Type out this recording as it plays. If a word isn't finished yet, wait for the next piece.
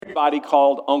everybody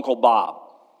called Uncle Bob.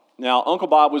 Now, Uncle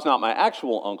Bob was not my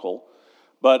actual uncle,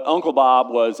 but Uncle Bob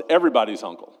was everybody's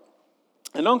uncle.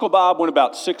 And Uncle Bob went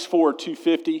about 6'4",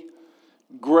 250,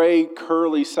 gray,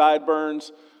 curly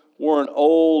sideburns, wore an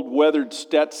old, weathered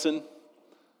Stetson.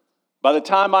 By the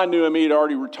time I knew him, he had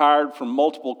already retired from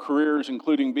multiple careers,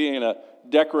 including being a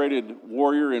decorated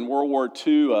warrior in World War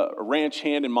II, a ranch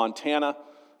hand in Montana,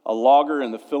 a logger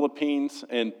in the Philippines,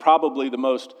 and probably the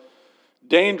most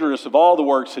dangerous of all the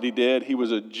works that he did, he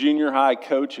was a junior high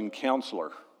coach and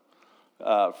counselor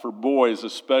for boys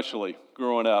especially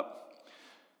growing up.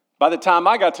 By the time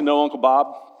I got to know Uncle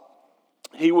Bob,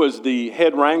 he was the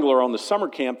head wrangler on the summer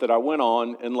camp that I went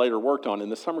on and later worked on.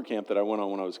 And the summer camp that I went on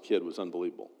when I was a kid was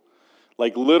unbelievable.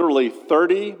 Like literally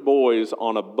 30 boys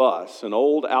on a bus, an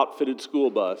old outfitted school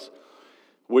bus,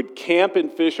 would camp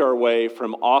and fish our way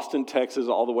from Austin, Texas,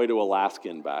 all the way to Alaska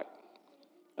and back.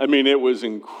 I mean, it was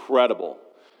incredible.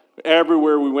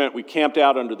 Everywhere we went, we camped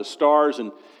out under the stars.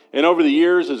 And over the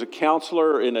years, as a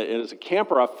counselor and as a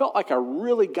camper, I felt like I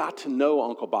really got to know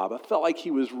Uncle Bob. I felt like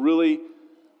he was really,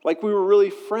 like we were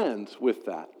really friends with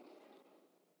that.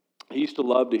 He used to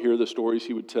love to hear the stories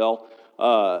he would tell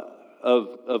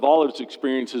of all of his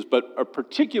experiences, but a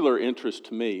particular interest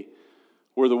to me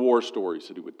were the war stories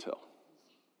that he would tell.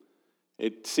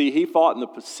 He fought in the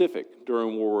Pacific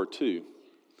during World War II.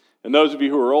 And those of you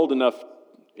who are old enough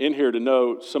in here to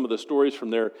know some of the stories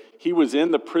from there, he was in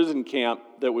the prison camp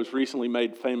that was recently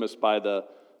made famous by the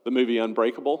movie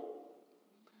Unbreakable.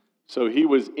 So he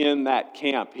was in that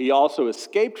camp. He also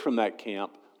escaped from that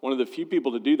camp, one of the few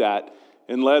people to do that,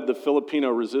 and led the Filipino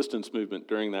resistance movement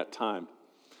during that time.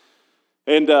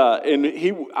 And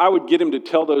I would get him to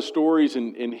tell those stories,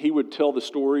 and he would tell the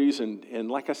stories. And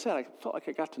like I said, I felt like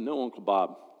I got to know Uncle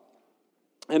Bob.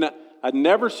 And I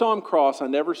never saw him cross. I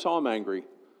never saw him angry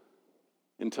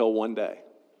until one day.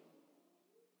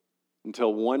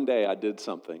 Until one day I did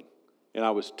something, and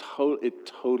it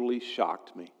totally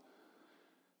shocked me.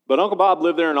 But Uncle Bob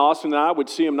lived there in Austin, and I would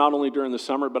see him not only during the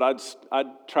summer, but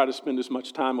I'd try to spend as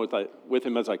much time with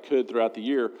him as I could throughout the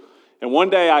year. And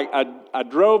one day I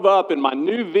drove up in my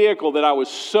new vehicle that I was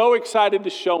so excited to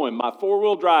show him, my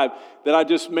 4-wheel drive, that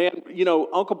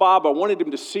Uncle Bob, I wanted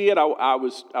him to see it. I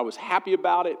was happy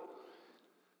about it.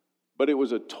 But it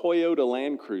was a Toyota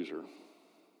Land Cruiser.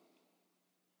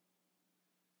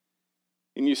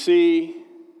 And you see,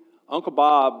 Uncle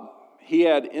Bob, he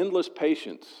had endless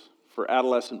patience for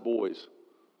adolescent boys.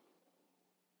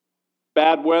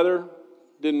 Bad weather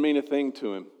didn't mean a thing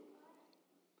to him.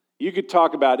 You could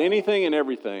talk about anything and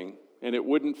everything, and it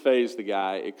wouldn't faze the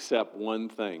guy except one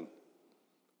thing,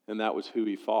 and that was who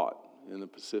he fought in the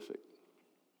Pacific.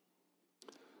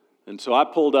 And so I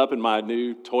pulled up in my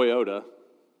new Toyota,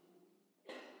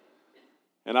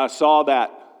 and I saw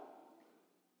that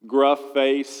gruff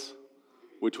face,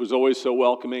 which was always so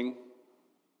welcoming,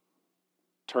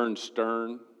 turn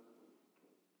stern.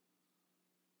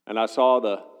 And I saw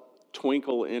the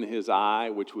twinkle in his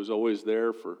eye, which was always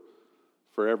there for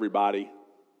everybody,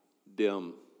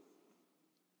 dim.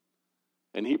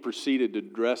 And he proceeded to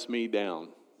dress me down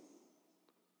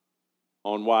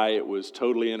on why it was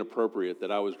totally inappropriate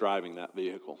that I was driving that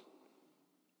vehicle.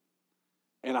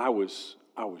 And I was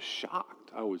shocked.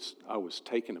 I was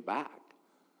taken aback.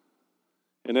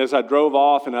 And as I drove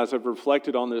off and as I've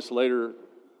reflected on this later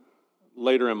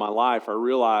in my life, I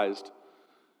realized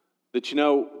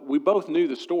that, we both knew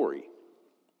the story.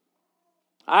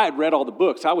 I had read all the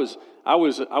books. I was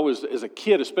as a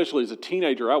kid, especially as a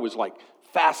teenager, I was like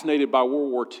fascinated by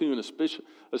World War II and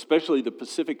especially the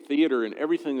Pacific Theater and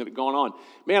everything that had gone on.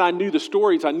 Man, I knew the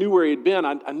stories. I knew where he had been.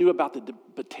 I knew about the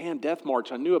Bataan Death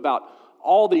March. I knew about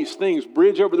all these things.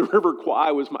 Bridge over the River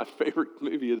Kwai was my favorite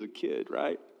movie as a kid,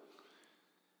 right?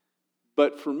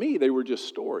 But for me, they were just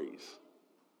stories.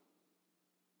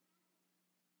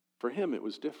 For him, it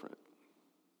was different.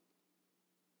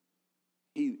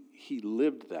 He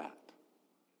lived that.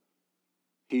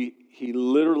 He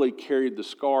literally carried the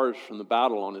scars from the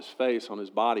battle on his face, on his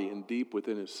body, and deep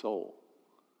within his soul.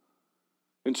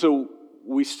 And so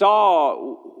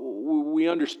we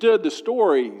understood the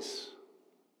stories.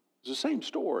 It was the same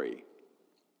story,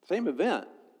 same event,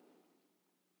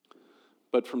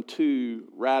 but from two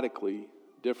radically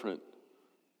different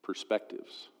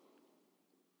perspectives.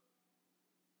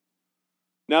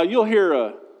 Now, you'll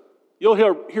hear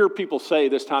people say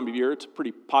this time of year, it's a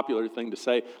pretty popular thing to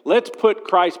say, let's put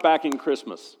Christ back in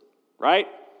Christmas, right?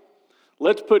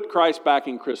 Let's put Christ back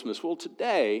in Christmas. Well,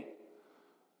 today,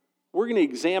 we're going to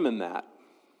examine that.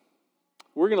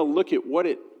 We're going to look at what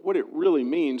it really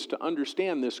means to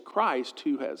understand this Christ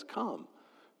who has come,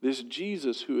 this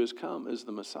Jesus who has come as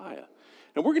the Messiah.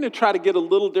 And we're going to try to get a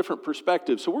little different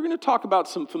perspective. So we're going to talk about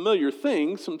some familiar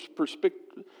things, some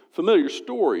familiar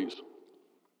stories,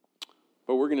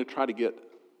 but we're going to try to get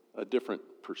a different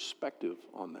perspective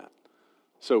on that.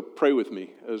 So pray with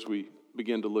me as we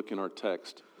begin to look in our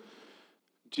text.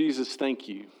 Jesus, thank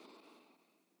you.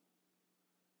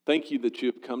 Thank you that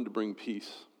you have come to bring peace,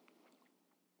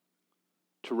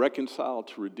 to reconcile,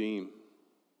 to redeem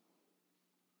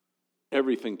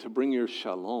everything, to bring your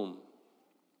shalom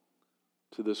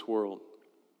to this world.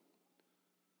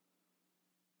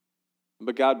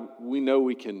 But God, we know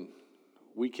we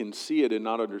can see it and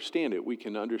not understand it. We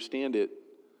can understand it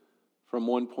from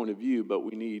one point of view, but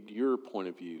we need your point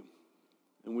of view.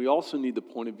 And we also need the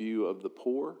point of view of the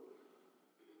poor,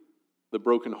 the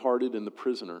brokenhearted, and the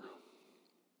prisoner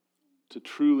to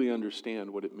truly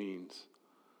understand what it means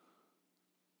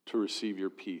to receive your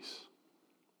peace.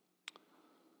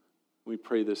 We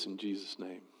pray this in Jesus'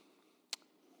 name.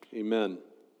 Amen.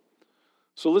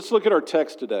 So let's look at our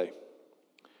text today.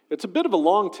 It's a bit of a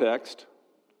long text.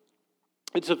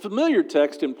 It's a familiar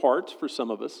text in parts for some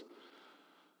of us.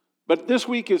 But this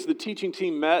week as the teaching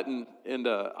team met, and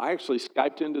I actually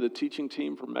Skyped into the teaching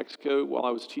team from Mexico while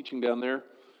I was teaching down there,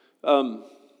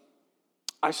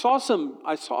 I saw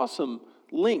some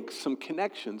links, some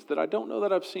connections that I don't know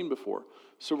that I've seen before.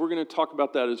 So we're going to talk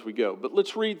about that as we go. But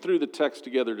let's read through the text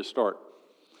together to start.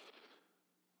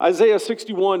 Isaiah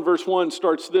 61 verse 1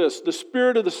 starts this: "The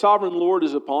Spirit of the Sovereign Lord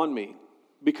is upon me,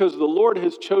 because the Lord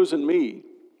has chosen me.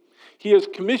 He has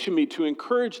commissioned me to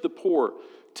encourage the poor,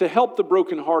 to help the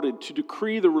brokenhearted, to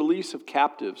decree the release of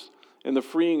captives and the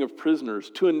freeing of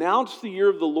prisoners, to announce the year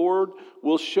of the Lord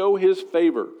will show his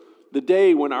favor, the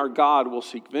day when our God will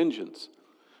seek vengeance,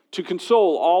 to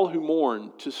console all who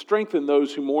mourn, to strengthen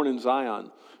those who mourn in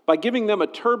Zion, by giving them a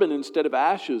turban instead of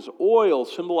ashes, oil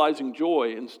symbolizing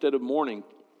joy instead of mourning,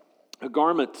 a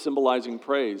garment symbolizing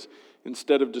praise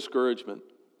instead of discouragement.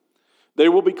 They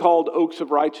will be called oaks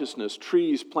of righteousness,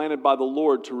 trees planted by the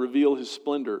Lord to reveal his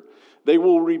splendor. They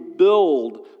will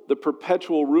rebuild the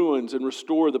perpetual ruins and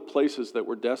restore the places that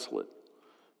were desolate.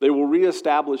 They will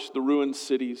reestablish the ruined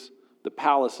cities, the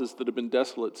palaces that have been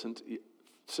desolate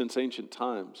since ancient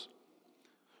times.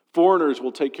 Foreigners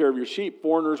will take care of your sheep.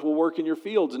 Foreigners will work in your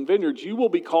fields and vineyards. You will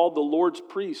be called the Lord's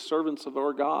priests, servants of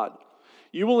our God.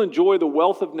 You will enjoy the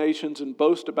wealth of nations and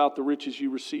boast about the riches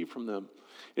you receive from them.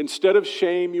 Instead of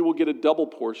shame, you will get a double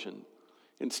portion.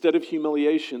 Instead of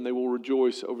humiliation, they will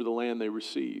rejoice over the land they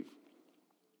receive.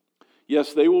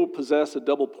 Yes, they will possess a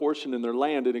double portion in their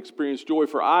land and experience joy.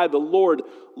 For I, the Lord,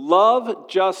 love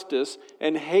justice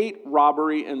and hate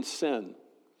robbery and sin.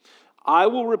 I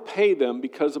will repay them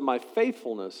because of my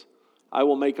faithfulness. I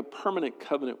will make a permanent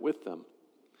covenant with them.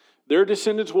 Their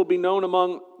descendants will be known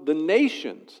among the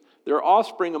nations, their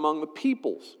offspring among the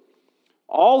peoples.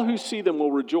 All who see them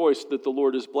will rejoice that the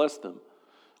Lord has blessed them.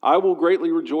 I will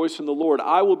greatly rejoice in the Lord.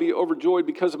 I will be overjoyed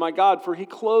because of my God, for he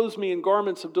clothes me in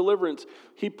garments of deliverance.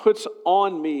 He puts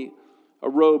on me a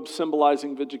robe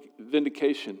symbolizing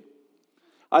vindication.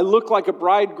 I look like a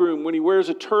bridegroom when he wears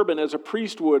a turban, as a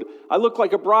priest would. I look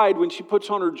like a bride when she puts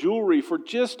on her jewelry, for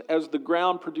just as the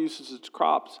ground produces its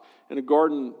crops and a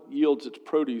garden yields its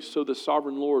produce, so the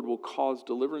sovereign Lord will cause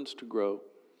deliverance to grow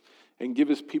and give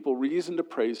his people reason to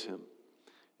praise him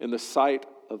in the sight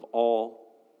of all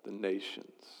the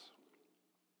nations.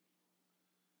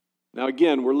 Now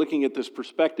again, we're looking at this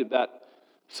perspective that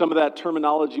some of that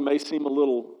terminology may seem a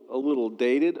little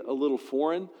dated, a little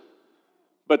foreign,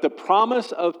 but the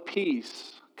promise of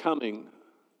peace coming,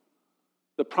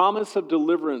 the promise of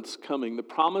deliverance coming, the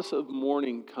promise of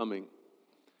mourning coming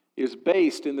is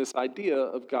based in this idea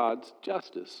of God's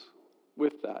justice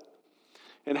with that.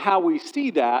 And how we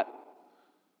see that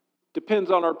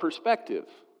depends on our perspective.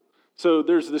 So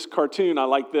there's this cartoon, I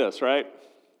like this, right?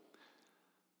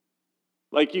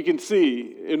 Like you can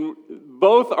see,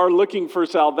 both are looking for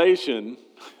salvation.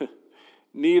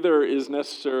 Neither is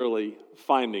necessarily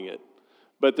finding it.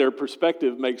 But their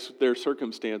perspective makes their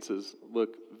circumstances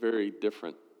look very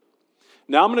different.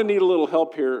 Now I'm going to need a little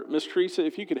help here. Miss Teresa,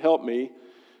 if you could help me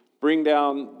bring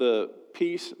down the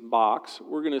peace box.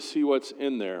 We're going to see what's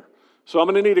in there. So I'm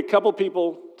going to need a couple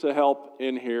people to help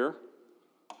in here.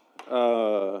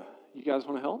 You guys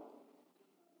want to help?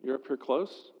 You're up here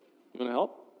close. You want to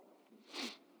help?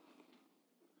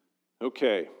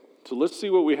 Okay, so let's see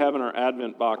what we have in our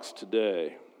Advent box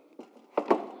today.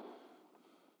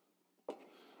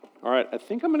 All right, I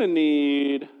think I'm going to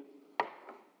need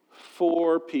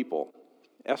 4 people.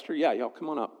 Esther, yeah, y'all come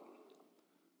on up.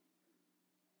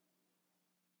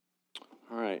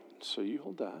 All right, so you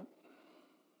hold that.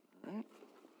 All right.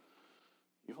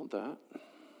 You hold that.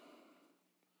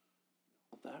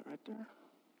 Hold that right there.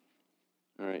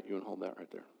 All right, you want to hold that right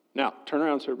there. Now, turn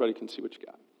around so everybody can see what you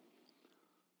got.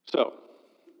 So,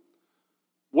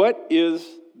 what is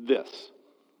this?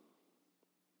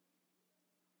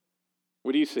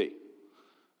 What do you see?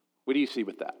 What do you see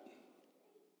with that?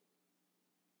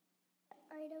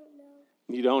 I don't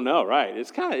know. You don't know, right?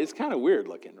 It's kind of weird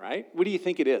looking, right? What do you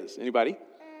think it is? Anybody?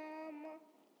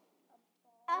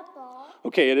 A ball.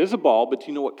 Okay, it is a ball, but do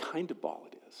you know what kind of ball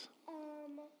it is?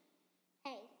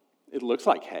 Hay. It looks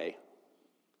like hay.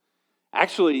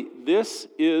 Actually, this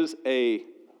is a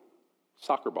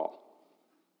soccer ball.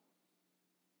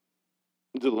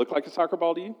 Does it look like a soccer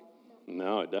ball to you?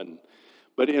 No, it doesn't.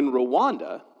 But in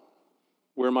Rwanda,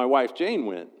 where my wife Jane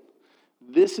went,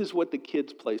 this is what the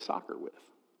kids play soccer with.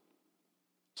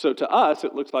 So to us,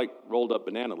 it looks like rolled up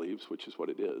banana leaves, which is what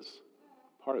it is,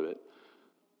 part of it.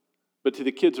 But to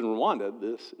the kids in Rwanda,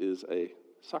 this is a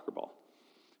soccer ball.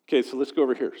 Okay, so let's go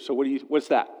over here. So what's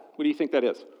that? What do you think that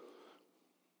is?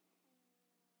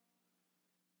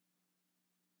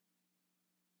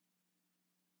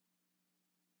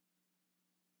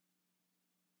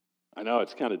 I know,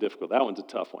 it's kind of difficult. That one's a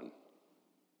tough one.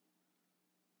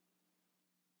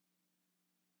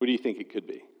 What do you think it could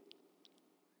be?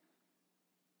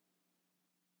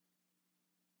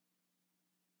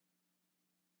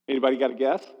 Anybody got a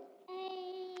guess?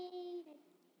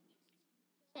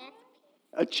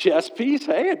 A chess piece?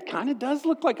 Hey, it kind of does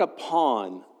look like a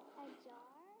pawn.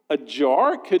 A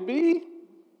jar? It could be.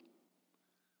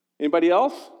 Anybody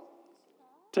else?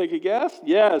 Take a guess?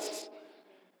 Yes.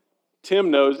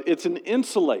 Tim knows. It's an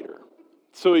insulator.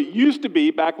 So it used to be,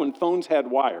 back when phones had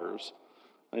wires,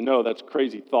 I know that's a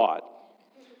crazy thought,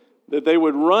 that they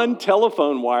would run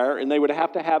telephone wire and they would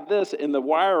have to have this, and the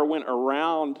wire went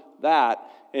around that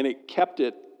and it kept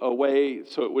it away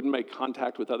so it wouldn't make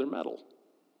contact with other metal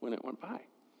when it went by.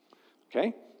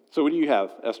 Okay? So what do you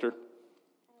have, Esther?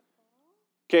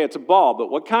 Okay, it's a ball, but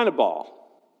what kind of ball?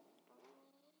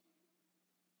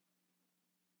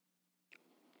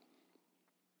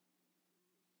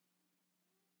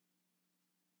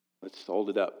 Let's hold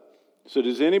it up. So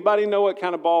does anybody know what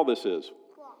kind of ball this is?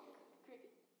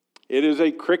 It is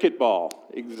a cricket ball,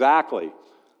 exactly.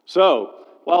 So,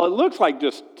 while it looks like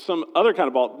just some other kind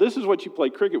of ball, this is what you play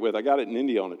cricket with. I got it in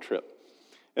India on a trip.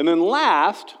 And then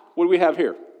last, what do we have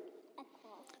here?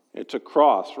 It's a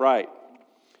cross, right.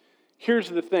 Here's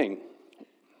the thing.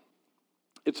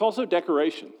 It's also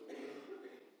decoration.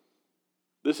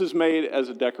 This is made as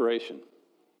a decoration.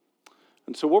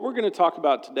 And so what we're going to talk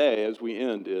about today as we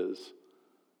end is,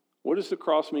 what does the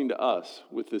cross mean to us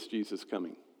with this Jesus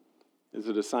coming? Is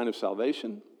it a sign of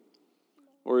salvation?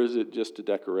 Or is it just a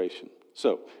decoration?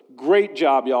 So, great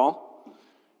job, y'all.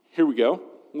 Here we go.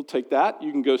 We'll take that.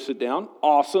 You can go sit down.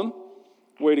 Awesome.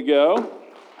 Way to go.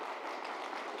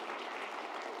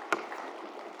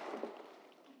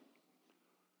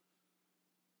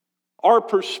 Our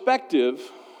perspective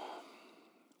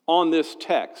on this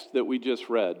text that we just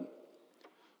read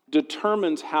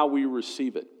determines how we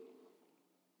receive it.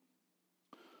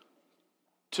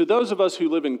 To those of us who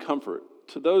live in comfort,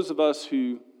 to those of us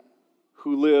who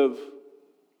live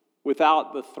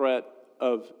without the threat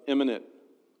of imminent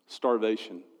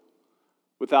starvation,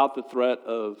 without the threat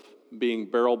of being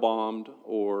barrel bombed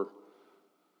or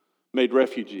made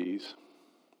refugees,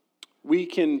 we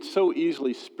can so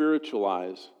easily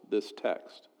spiritualize this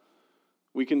text.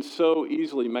 We can so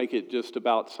easily make it just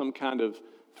about some kind of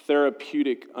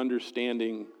therapeutic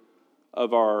understanding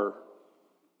of our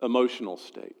emotional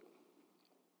state.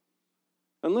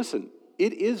 And listen,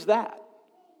 it is that.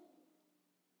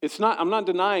 It's not, I'm not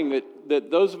denying that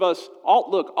those of us,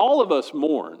 all of us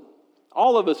mourn.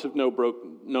 All of us have known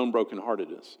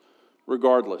brokenheartedness,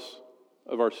 regardless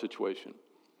of our situation.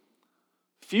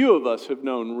 Few of us have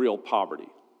known real poverty.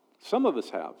 Some of us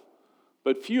have.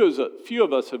 But few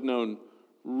of us have known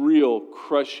real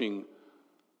crushing,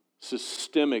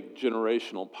 systemic,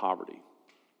 generational poverty.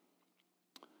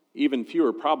 Even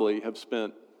fewer probably have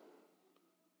spent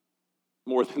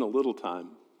more than a little time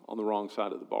on the wrong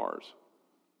side of the bars.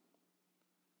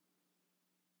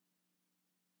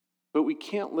 But we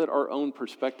can't let our own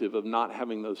perspective of not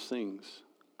having those things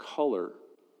color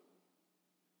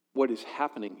what is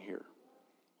happening here.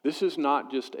 This is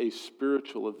not just a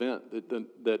spiritual event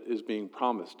that is being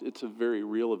promised. It's a very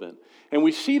real event. And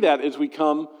we see that as we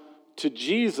come to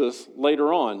Jesus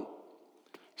later on.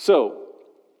 So,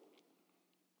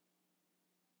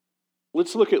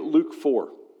 let's look at Luke 4.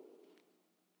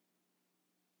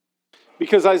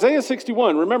 Because Isaiah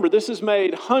 61, remember, this is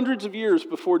made hundreds of years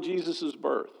before Jesus'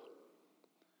 birth.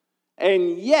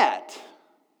 And yet,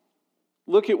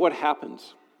 look at what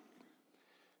happens.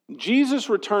 Jesus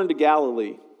returned to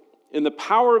Galilee in the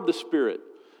power of the Spirit,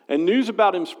 and news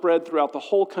about him spread throughout the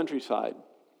whole countryside.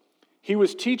 He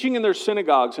was teaching in their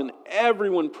synagogues, and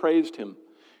everyone praised him.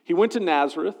 He went to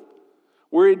Nazareth,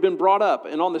 where he had been brought up,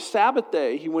 and on the Sabbath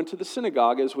day he went to the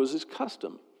synagogue, as was his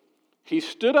custom. He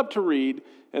stood up to read,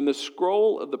 and the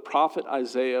scroll of the prophet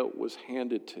Isaiah was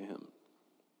handed to him.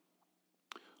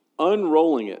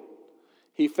 Unrolling it,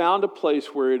 he found a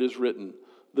place where it is written,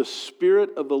 "The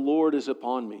Spirit of the Lord is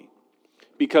upon me,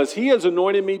 because he has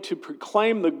anointed me to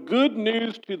proclaim the good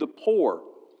news to the poor.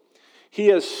 He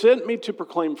has sent me to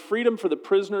proclaim freedom for the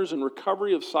prisoners and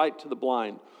recovery of sight to the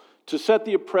blind, to set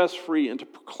the oppressed free, and to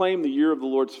proclaim the year of the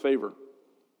Lord's favor."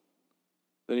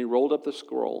 Then he rolled up the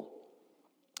scroll.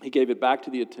 He gave it back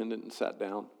to the attendant and sat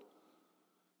down.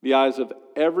 The eyes of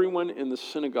everyone in the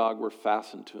synagogue were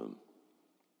fastened to him.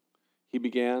 He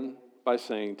began by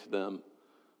saying to them,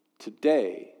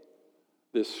 "Today,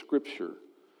 this scripture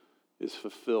is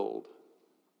fulfilled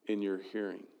in your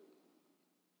hearing."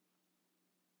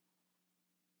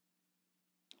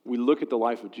 We look at the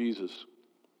life of Jesus.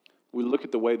 We look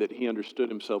at the way that he understood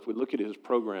himself. We look at his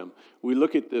program. We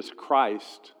look at this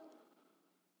Christ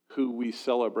who we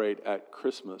celebrate at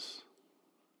Christmas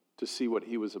to see what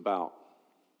he was about.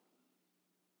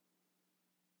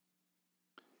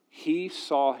 He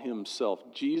saw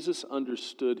himself. Jesus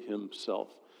understood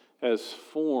himself as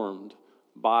formed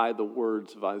by the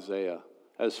words of Isaiah,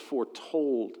 as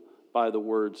foretold by the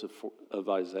words of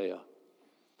Isaiah.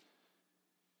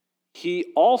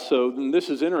 He also, and this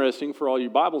is interesting for all you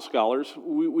Bible scholars,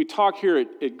 we talk here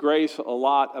at Grace a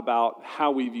lot about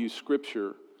how we view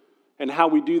Scripture, and how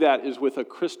we do that is with a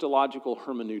Christological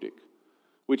hermeneutic,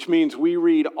 which means we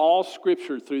read all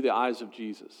Scripture through the eyes of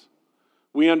Jesus.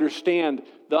 We understand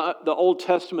the Old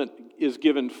Testament is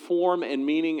given form and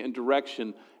meaning and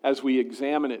direction as we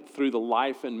examine it through the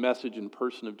life and message and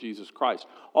person of Jesus Christ.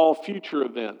 All future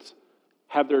events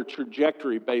have their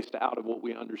trajectory based out of what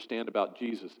we understand about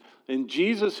Jesus. And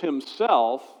Jesus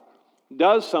himself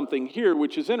does something here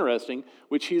which is interesting,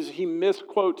 which is he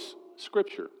misquotes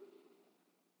Scripture.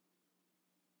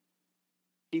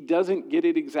 He doesn't get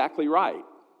it exactly right.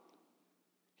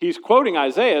 He's quoting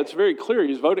Isaiah. It's very clear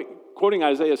he's quoting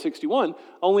Isaiah 61,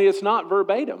 only it's not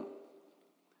verbatim.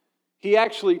 He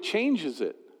actually changes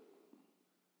it.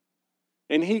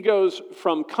 And he goes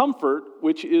from comfort,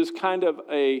 which is kind of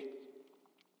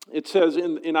it says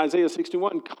in Isaiah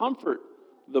 61, comfort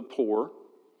the poor,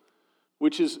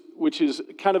 which is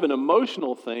kind of an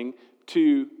emotional thing,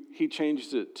 to, he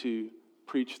changes it to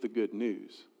preach the good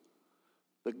news.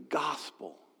 The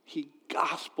gospel. He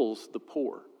gospels the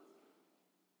poor.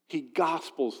 He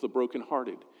gospels the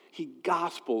brokenhearted. He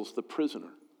gospels the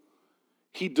prisoner.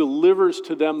 He delivers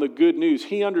to them the good news.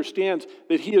 He understands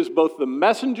that he is both the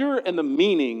messenger and the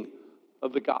meaning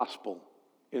of the gospel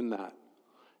in that.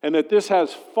 And that this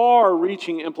has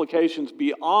far-reaching implications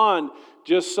beyond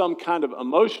just some kind of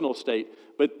emotional state.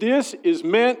 But this is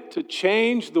meant to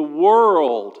change the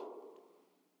world.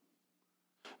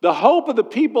 The hope of the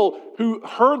people who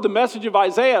heard the message of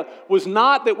Isaiah was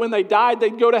not that when they died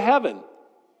they'd go to heaven.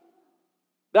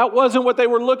 That wasn't what they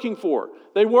were looking for.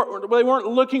 They weren't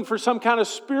looking for some kind of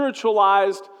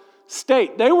spiritualized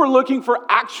state. They were looking for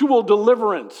actual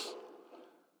deliverance.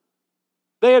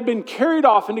 They had been carried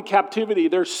off into captivity.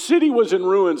 Their city was in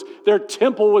ruins. Their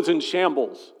temple was in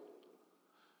shambles.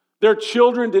 Their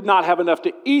children did not have enough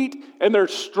to eat, and their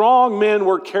strong men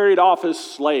were carried off as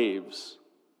slaves.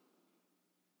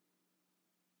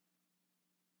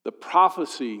 The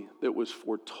prophecy that was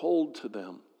foretold to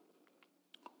them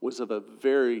was of a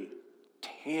very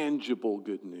tangible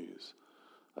good news,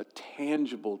 a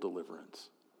tangible deliverance.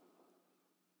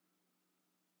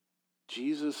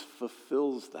 Jesus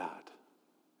fulfills that.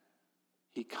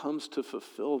 He comes to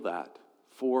fulfill that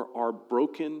for our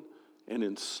broken and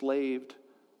enslaved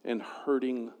and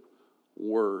hurting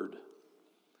word.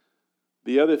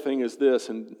 The other thing is this,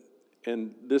 and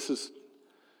this is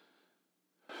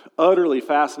utterly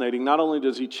fascinating. Not only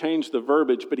does he change the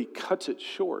verbiage, but he cuts it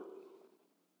short.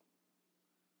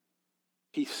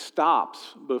 He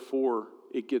stops before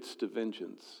it gets to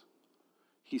vengeance.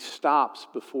 He stops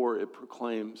before it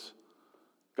proclaims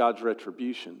God's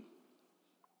retribution.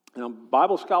 Now,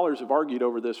 Bible scholars have argued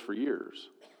over this for years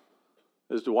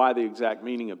as to why the exact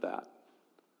meaning of that.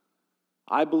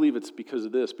 I believe it's because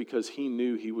of this, because he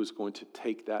knew he was going to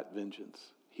take that vengeance.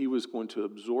 He was going to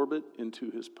absorb it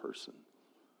into his person.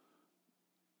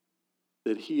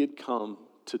 That he had come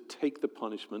to take the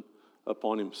punishment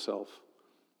upon himself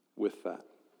with that.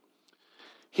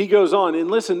 He goes on, and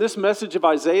listen, this message of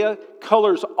Isaiah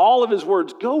colors all of his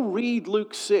words. Go read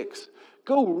Luke 6.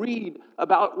 Go read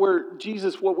about where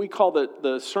Jesus, what we call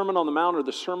the Sermon on the Mount or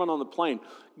the Sermon on the Plain.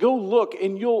 Go look,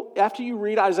 and after you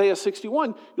read Isaiah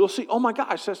 61, you'll see, oh my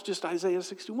gosh, that's just Isaiah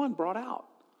 61 brought out.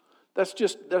 That's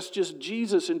just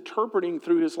Jesus interpreting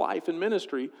through his life and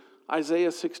ministry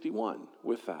Isaiah 61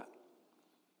 with that.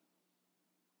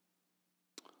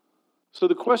 So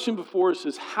the question before us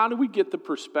is, how do we get the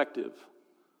perspective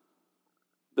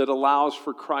that allows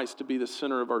for Christ to be the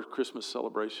center of our Christmas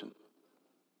celebration?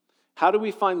 How do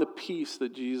we find the peace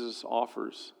that Jesus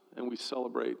offers and we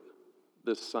celebrate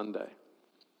this Sunday?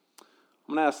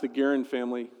 I'm going to ask the Guerin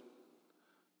family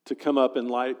to come up and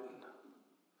light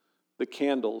the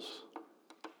candles,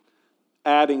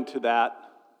 adding to that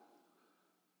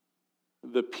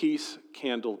the peace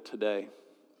candle today.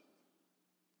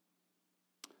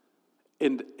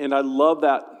 And I love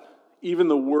that, even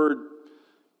the word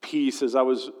peace, as I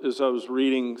was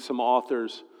reading some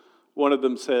authors, one of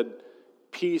them said,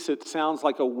 peace, it sounds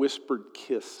like a whispered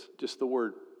kiss, just the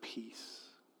word peace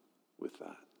with that.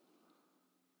 Of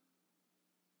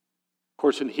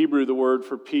course, in Hebrew, the word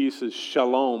for peace is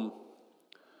shalom.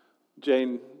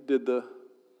 Jane did the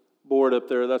board up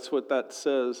there. That's what that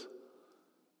says,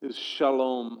 is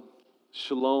shalom.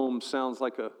 Shalom sounds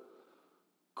like a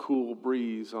cool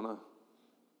breeze on a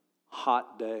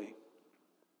hot day.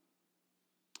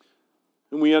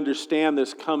 And we understand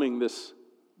this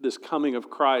coming of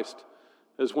Christ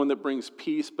as one that brings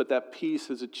peace, but that peace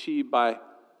is achieved by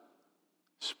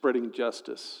spreading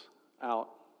justice out.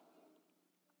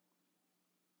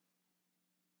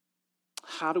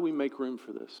 How do we make room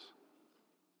for this?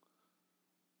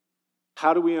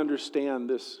 How do we understand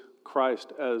this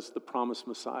Christ as the promised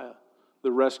Messiah,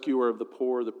 the rescuer of the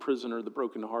poor, the prisoner, the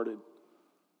brokenhearted?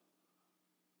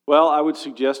 Well, I would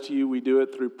suggest to you we do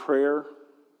it through prayer,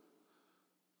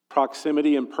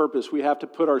 proximity, and purpose. We have to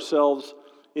put ourselves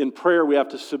in prayer. We have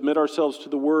to submit ourselves to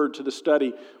the Word, to the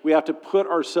study. We have to put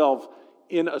ourselves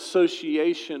in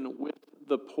association with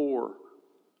the poor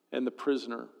and the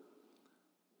prisoner.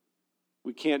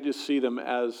 We can't just see them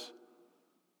as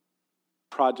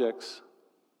projects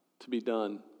to be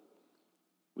done.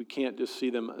 We can't just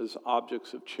see them as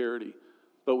objects of charity,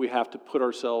 but we have to put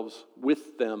ourselves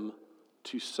with them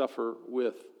to suffer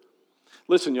with.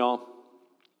 Listen, y'all.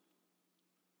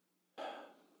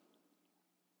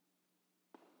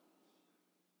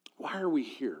 Why are we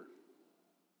here?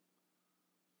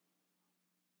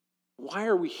 Why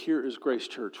are we here as Grace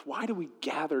Church? Why do we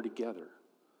gather together?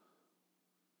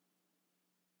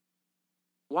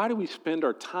 Why do we spend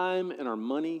our time and our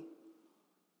money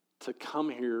to come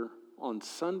here on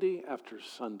Sunday after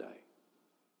Sunday?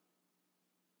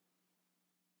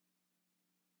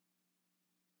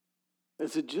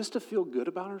 Is it just to feel good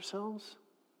about ourselves?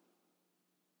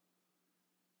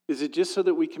 Is it just so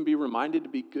that we can be reminded to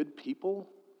be good people?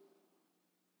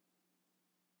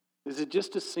 Is it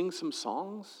just to sing some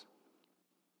songs?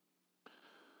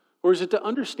 Or is it to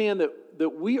understand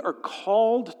that we are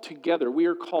called together, we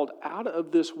are called out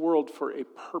of this world for a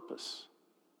purpose?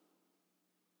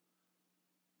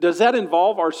 Does that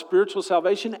involve our spiritual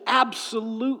salvation?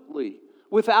 Absolutely.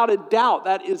 Without a doubt,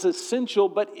 that is essential,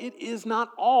 but it is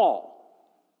not all.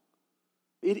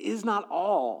 It is not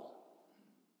all.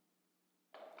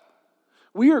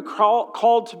 We are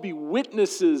called to be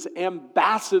witnesses,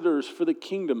 ambassadors for the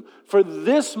kingdom, for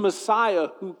this Messiah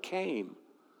who came,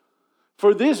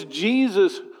 for this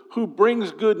Jesus who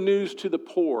brings good news to the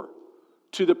poor,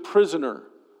 to the prisoner,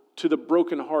 to the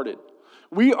brokenhearted.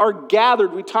 We are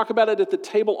gathered, we talk about it at the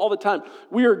table all the time.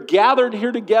 We are gathered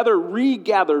here together,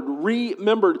 regathered,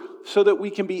 remembered, so that we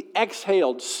can be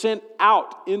exhaled, sent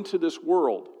out into this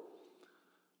world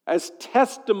as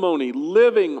testimony,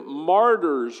 living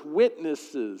martyrs,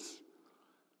 witnesses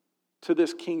to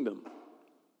this kingdom.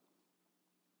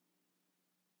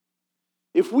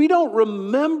 If we don't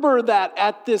remember that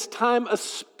at this time,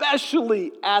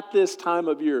 especially at this time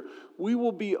of year, we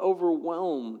will be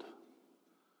overwhelmed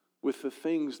with the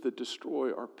things that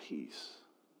destroy our peace.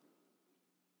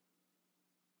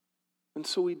 And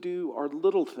so we do our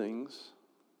little things.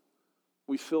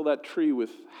 We fill that tree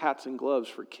with hats and gloves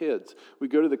for kids. We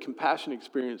go to the compassion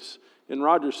experience in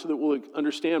Rogers so that we'll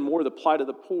understand more the plight of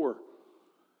the poor.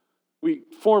 We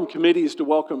form committees to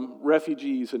welcome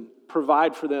refugees and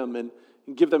provide for them and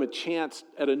give them a chance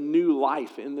at a new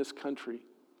life in this country.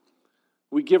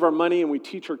 We give our money and we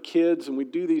teach our kids and we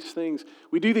do these things.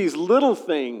 We do these little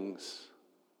things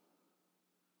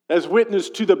as witness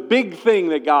to the big thing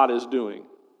that God is doing.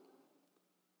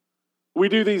 We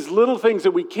do these little things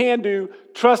that we can do,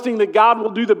 trusting that God will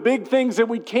do the big things that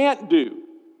we can't do.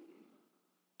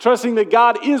 Trusting that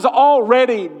God is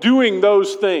already doing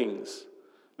those things.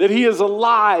 That He is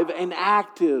alive and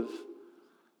active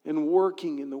and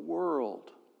working in the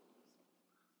world.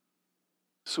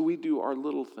 So we do our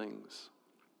little things.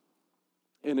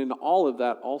 And in all of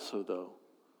that also, though,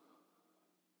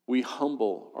 we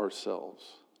humble ourselves.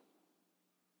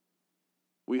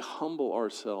 We humble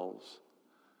ourselves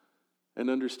and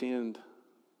understand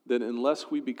that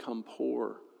unless we become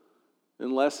poor,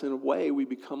 unless in a way we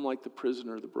become like the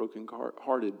prisoner, the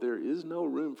brokenhearted, there is no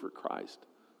room for Christ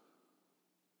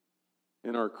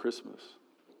in our Christmas.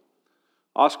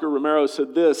 Oscar Romero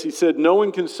said this. He said, "No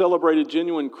one can celebrate a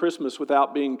genuine Christmas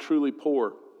without being truly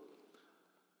poor.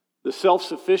 The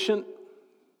self-sufficient,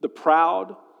 the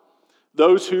proud,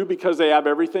 those who, because they have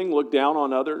everything, look down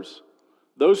on others,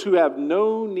 those who have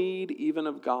no need even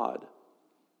of God,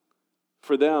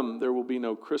 for them there will be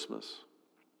no Christmas.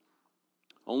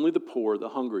 Only the poor, the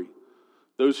hungry,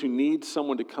 those who need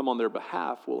someone to come on their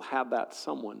behalf will have that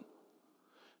someone.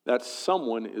 That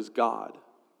someone is God,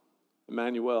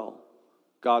 Emmanuel,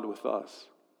 God with us.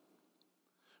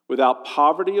 Without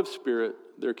poverty of spirit,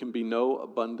 there can be no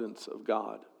abundance of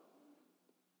God."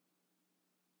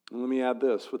 And let me add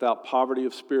this: without poverty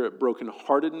of spirit,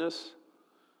 brokenheartedness,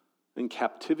 and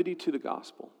captivity to the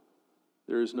gospel,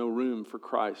 there is no room for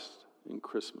Christ in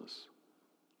Christmas.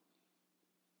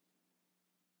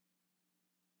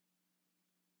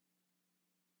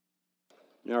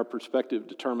 Our perspective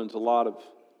determines a lot of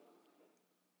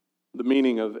the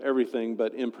meaning of everything,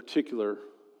 but in particular,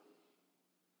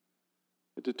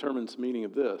 it determines the meaning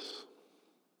of this.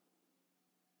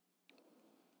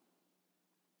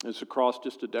 Is the cross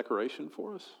just a decoration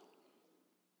for us?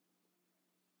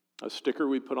 A sticker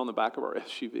we put on the back of our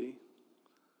SUV?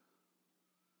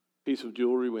 Piece of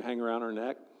jewelry we hang around our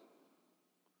neck?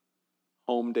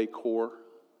 Home decor?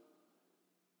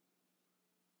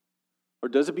 Or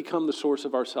does it become the source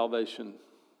of our salvation?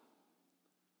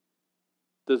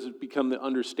 Does it become the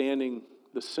understanding,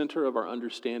 the center of our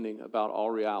understanding about all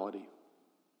reality?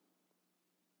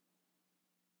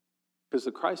 Because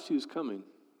the Christ who is coming,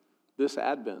 this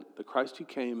Advent, the Christ who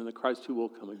came and the Christ who will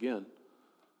come again,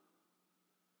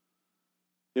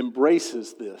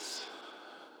 embraces this,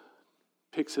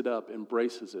 picks it up,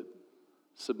 embraces it,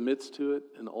 submits to it,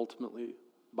 and ultimately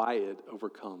by it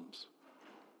overcomes.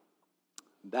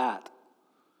 That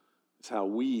is how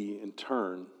we, in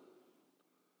turn,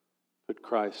 put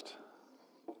Christ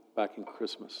back in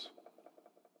Christmas.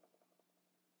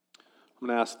 I'm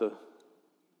going to ask the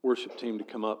worship team to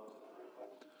come up.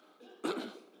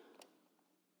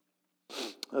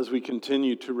 As we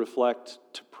continue to reflect,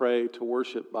 to pray, to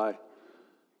worship by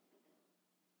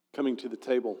coming to the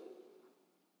table.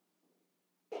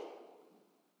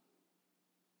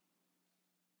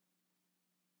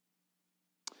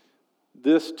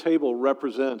 This table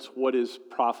represents what is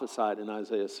prophesied in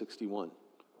Isaiah 61.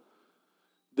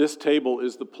 This table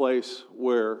is the place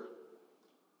where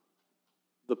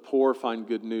the poor find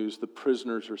good news, the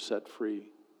prisoners are set free,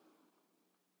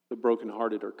 the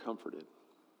brokenhearted are comforted.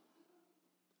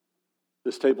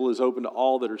 This table is open to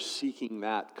all that are seeking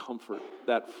that comfort,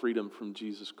 that freedom from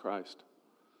Jesus Christ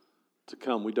to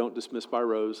come. We don't dismiss by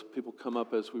rows. People come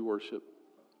up as we worship.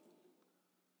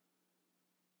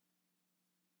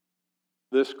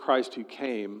 This Christ who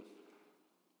came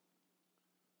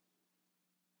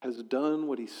has done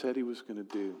what he said he was going to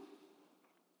do.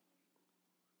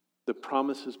 The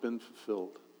promise has been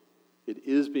fulfilled. It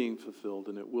is being fulfilled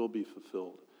and it will be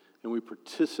fulfilled. And we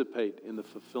participate in the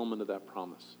fulfillment of that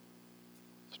promise,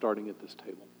 starting at this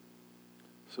table.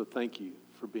 So thank you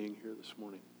for being here this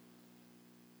morning.